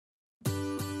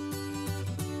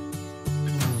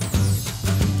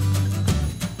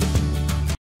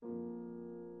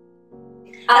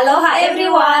Aloha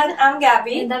everyone! I'm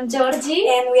Gabby. And I'm Georgie.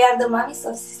 And we are the mummies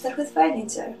of Sisterhood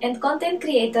Furniture. And content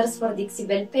creators for Dixie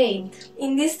Belle Paint.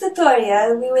 In this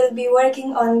tutorial, we will be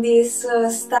working on this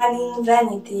stunning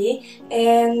vanity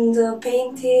and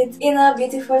paint it in a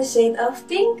beautiful shade of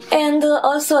pink and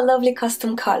also a lovely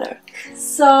custom color.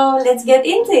 So let's get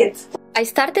into it! I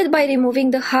started by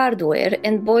removing the hardware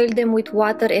and boiled them with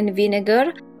water and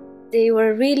vinegar. They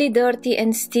were really dirty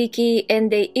and sticky,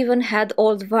 and they even had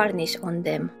old varnish on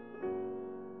them.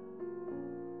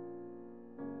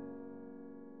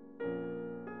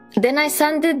 Then I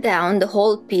sanded down the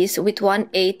whole piece with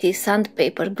 180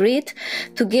 sandpaper grit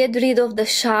to get rid of the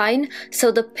shine, so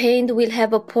the paint will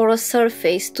have a porous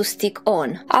surface to stick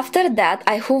on. After that,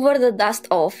 I hoovered the dust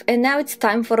off, and now it's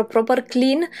time for a proper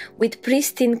clean with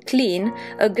Pristine Clean,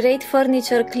 a great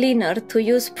furniture cleaner to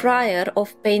use prior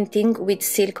of painting with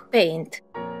silk paint.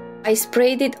 I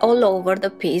sprayed it all over the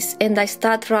piece and I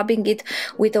start rubbing it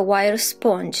with a wire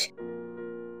sponge.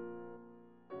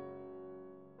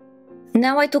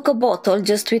 Now I took a bottle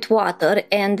just with water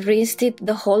and rinsed it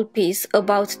the whole piece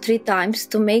about 3 times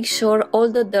to make sure all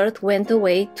the dirt went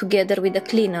away together with the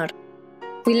cleaner.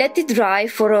 We let it dry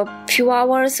for a few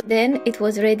hours, then it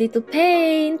was ready to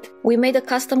paint. We made a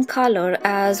custom color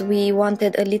as we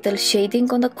wanted a little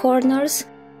shading on the corners.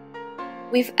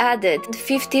 We've added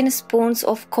 15 spoons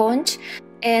of conch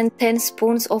and 10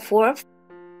 spoons of warmth.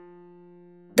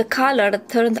 The color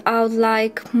turned out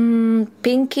like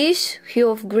pinkish hue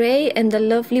of grey and a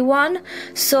lovely one,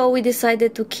 so we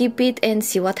decided to keep it and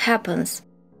see what happens.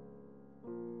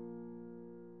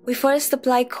 We first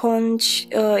applied conch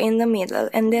in the middle,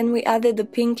 and then we added the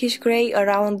pinkish grey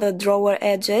around the drawer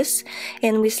edges,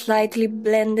 and we slightly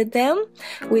blended them,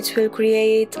 which will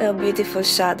create beautiful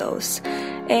shadows.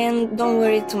 And don't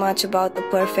worry too much about the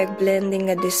perfect blending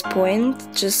at this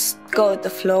point, just go with the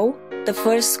flow. The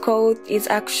first coat is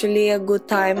actually a good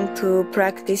time to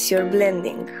practice your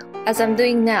blending, as I'm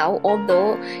doing now,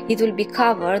 although it will be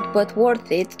covered, but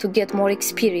worth it to get more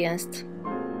experienced.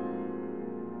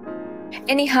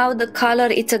 Anyhow, the color,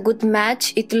 it's a good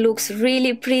match, it looks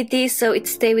really pretty, so it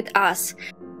stays with us.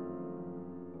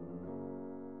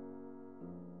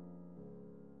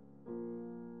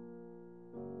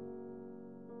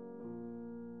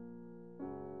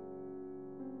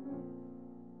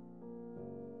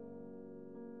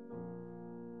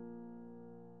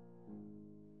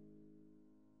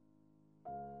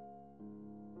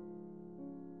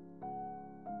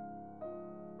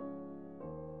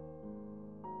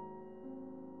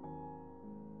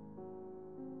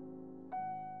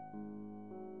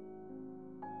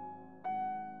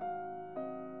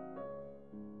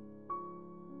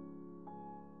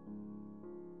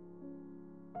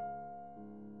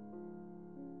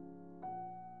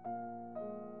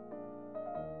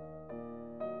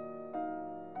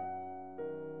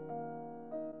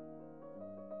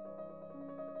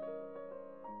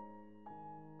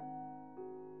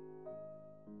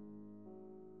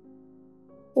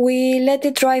 We let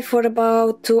it dry for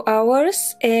about 2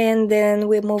 hours and then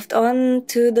we moved on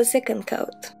to the second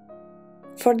coat.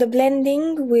 For the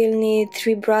blending, we'll need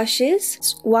 3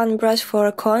 brushes, 1 brush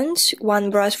for conch, 1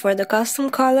 brush for the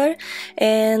custom color,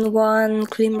 and 1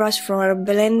 clean brush for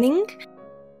blending.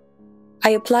 I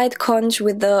applied conch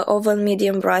with the oval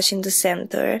medium brush in the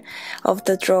center of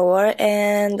the drawer,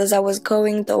 and as I was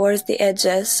going towards the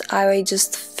edges, I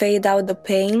just fade out the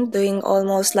paint, doing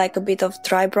almost like a bit of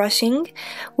dry brushing,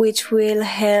 which will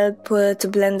help to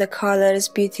blend the colors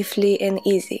beautifully and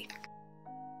easy.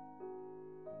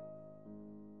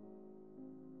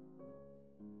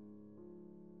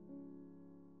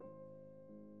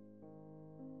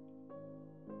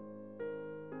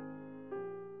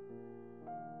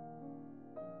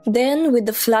 Then, with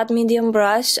the flat medium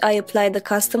brush, I apply the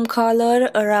custom color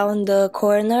around the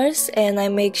corners, and I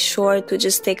make sure to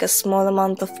just take a small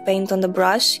amount of paint on the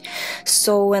brush,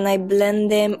 so when I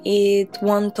blend them, it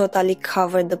won't totally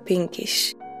cover the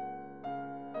pinkish.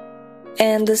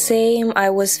 And the same,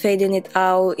 I was fading it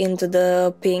out into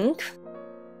the pink.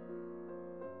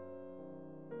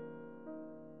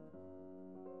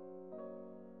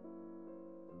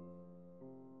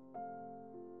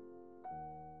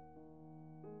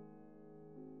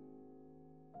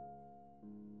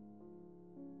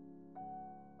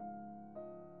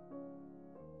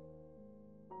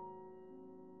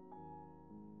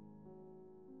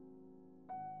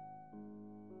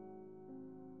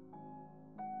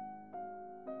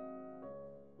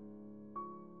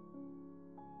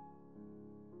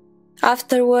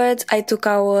 Afterwards, I took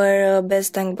our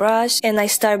best tank brush and I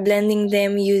start blending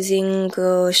them using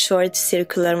short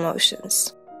circular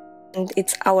motions. And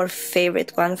it's our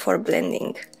favorite one for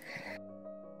blending.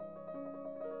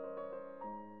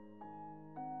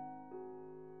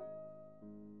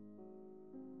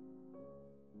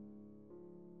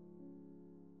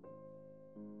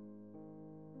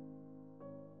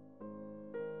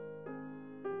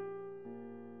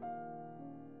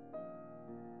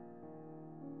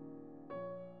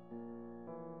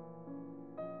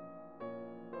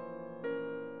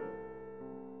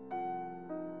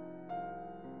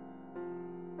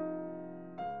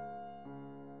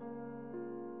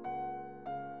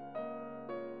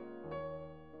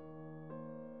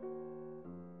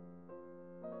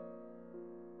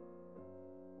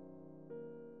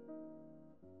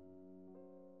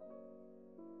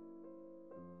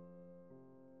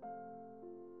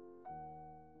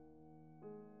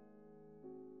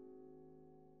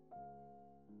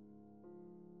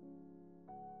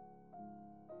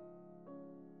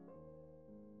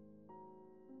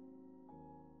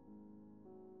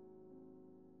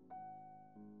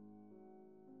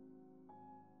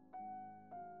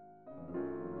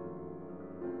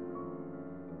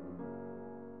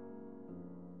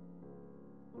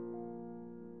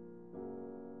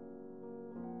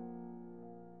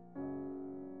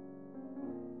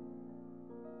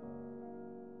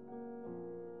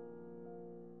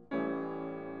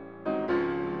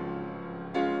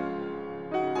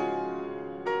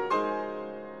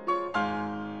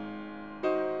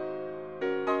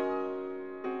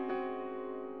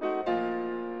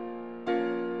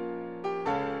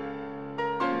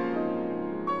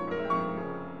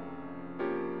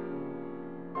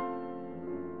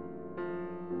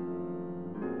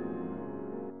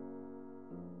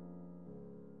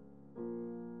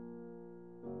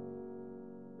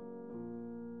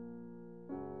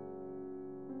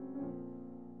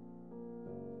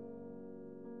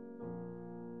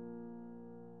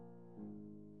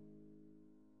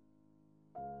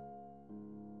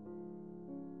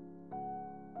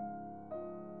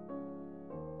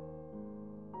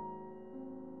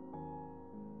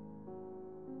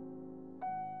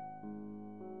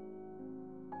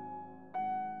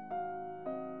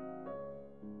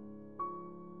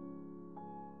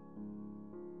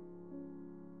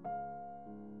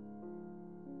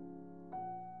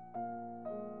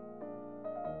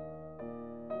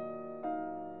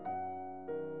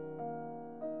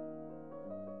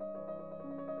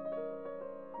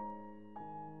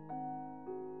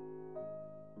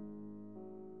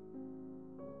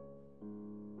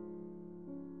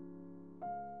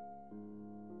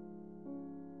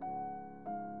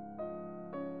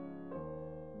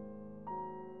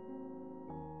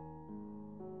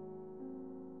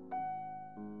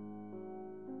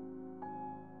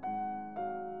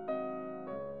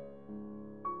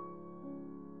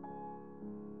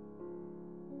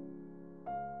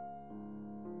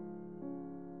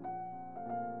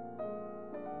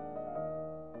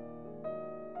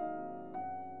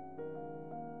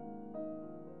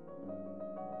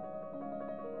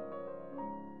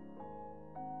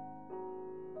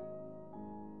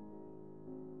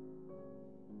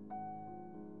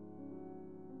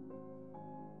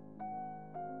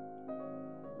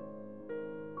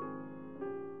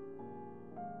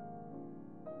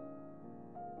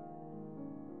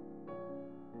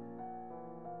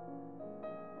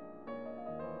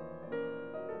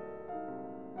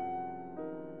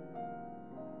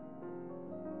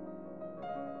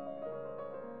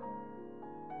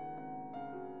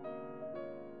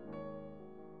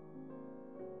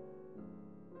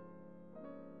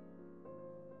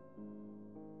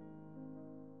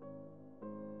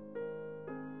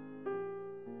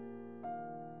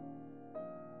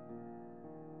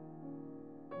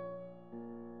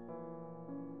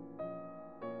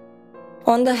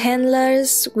 On the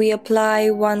handlers, we apply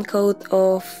one coat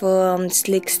of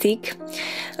slick stick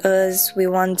as we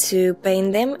want to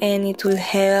paint them, and it will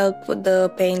help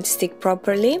the paint stick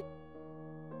properly.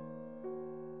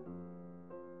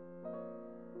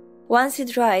 Once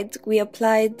it dried, we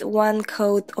applied one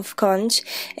coat of conch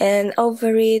and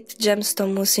over it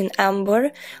gemstone mousse in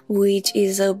amber, which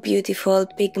is a beautiful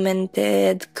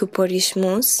pigmented couporish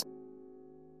mousse.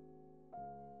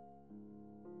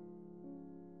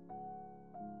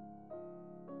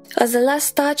 As a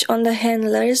last touch on the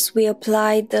handlers, we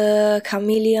applied the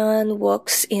chameleon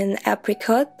wax in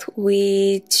apricot,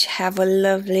 which have a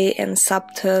lovely and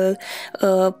subtle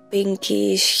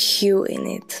pinkish hue in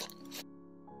it.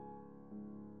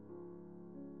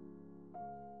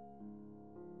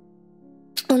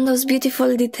 On those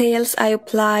beautiful details, I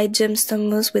applied gemstone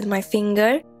mousse with my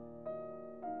finger.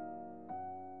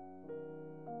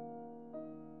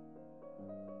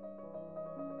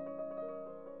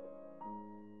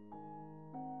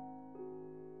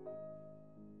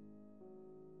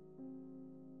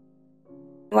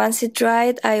 Once it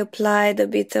dried, I applied a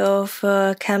bit of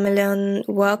chameleon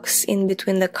wax in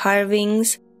between the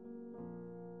carvings.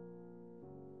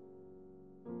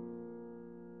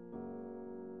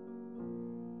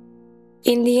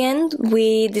 In the end,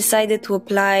 we decided to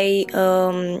apply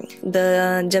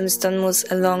the gemstone mousse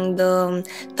along the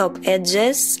top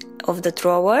edges of the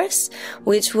drawers,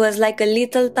 which was like a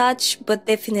little touch, but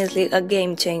definitely a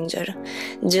game changer.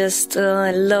 Just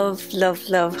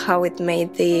love how it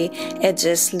made the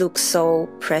edges look so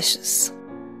precious.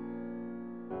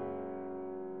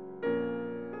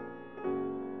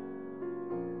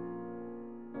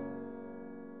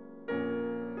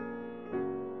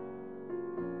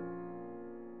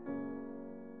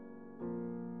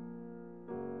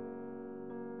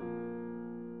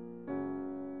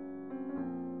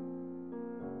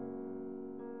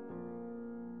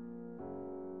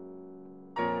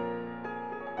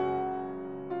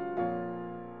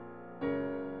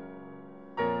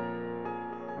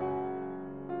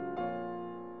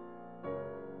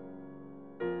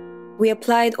 We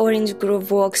applied orange groove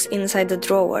wax inside the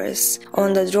drawers,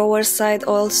 on the drawer side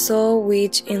also,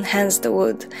 which enhanced the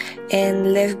wood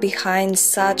and left behind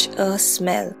such a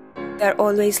smell. We are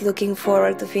always looking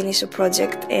forward to finish a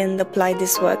project and apply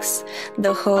this wax.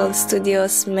 The whole studio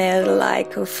smells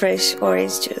like a fresh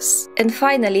orange juice. And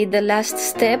finally, the last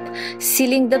step,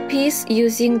 sealing the piece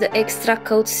using the extra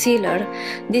coat sealer.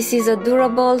 This is a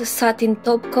durable satin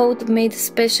top coat made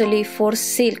specially for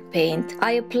silk paint.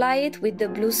 I apply it with the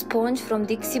blue sponge from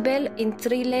Dixie Belle in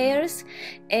 3 layers,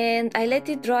 and I let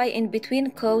it dry in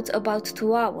between coats about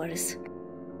 2 hours.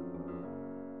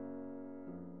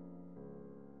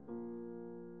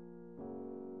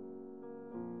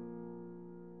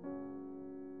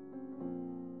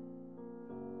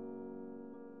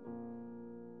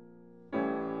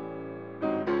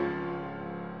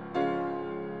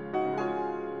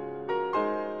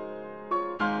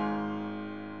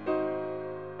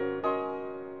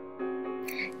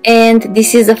 And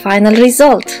this is the final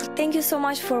result. Thank you so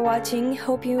much for watching.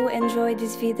 Hope you enjoyed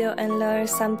this video and learned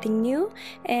something new.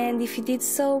 And if you did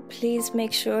so, please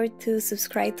make sure to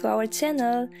subscribe to our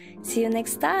channel. See you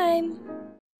next time.